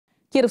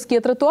Кировские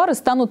тротуары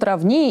станут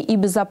ровнее и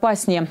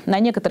безопаснее. На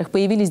некоторых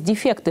появились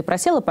дефекты.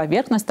 Просела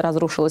поверхность,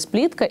 разрушилась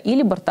плитка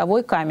или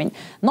бортовой камень.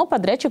 Но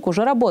подрядчик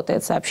уже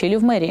работает, сообщили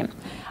в мэрии.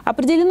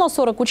 Определено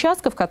 40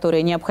 участков,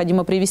 которые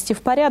необходимо привести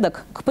в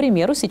порядок. К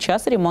примеру,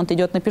 сейчас ремонт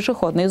идет на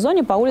пешеходной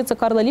зоне по улице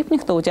Карла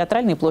Липкнехта у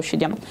Театральной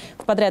площади.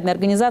 В подрядной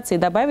организации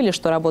добавили,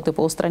 что работы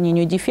по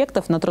устранению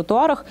дефектов на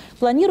тротуарах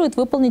планируют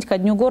выполнить ко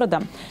Дню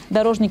города.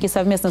 Дорожники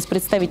совместно с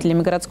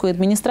представителями городской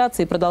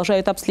администрации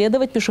продолжают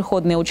обследовать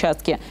пешеходные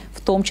участки,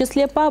 в том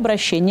числе по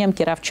обращениям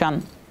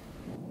кировчан.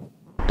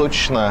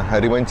 Точечно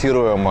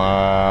ремонтируем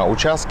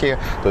участки,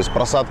 то есть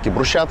просадки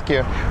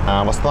брусчатки,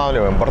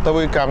 восстанавливаем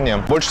бортовые камни.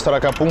 Больше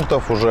 40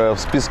 пунктов уже в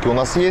списке у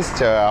нас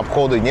есть,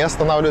 обходы не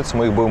останавливаются,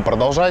 мы их будем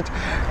продолжать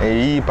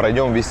и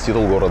пройдем весь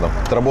титул города.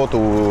 Работы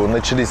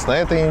начались на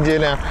этой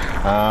неделе,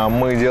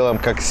 мы делаем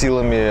как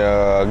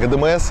силами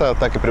ГДМС,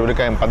 так и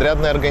привлекаем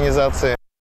подрядные организации.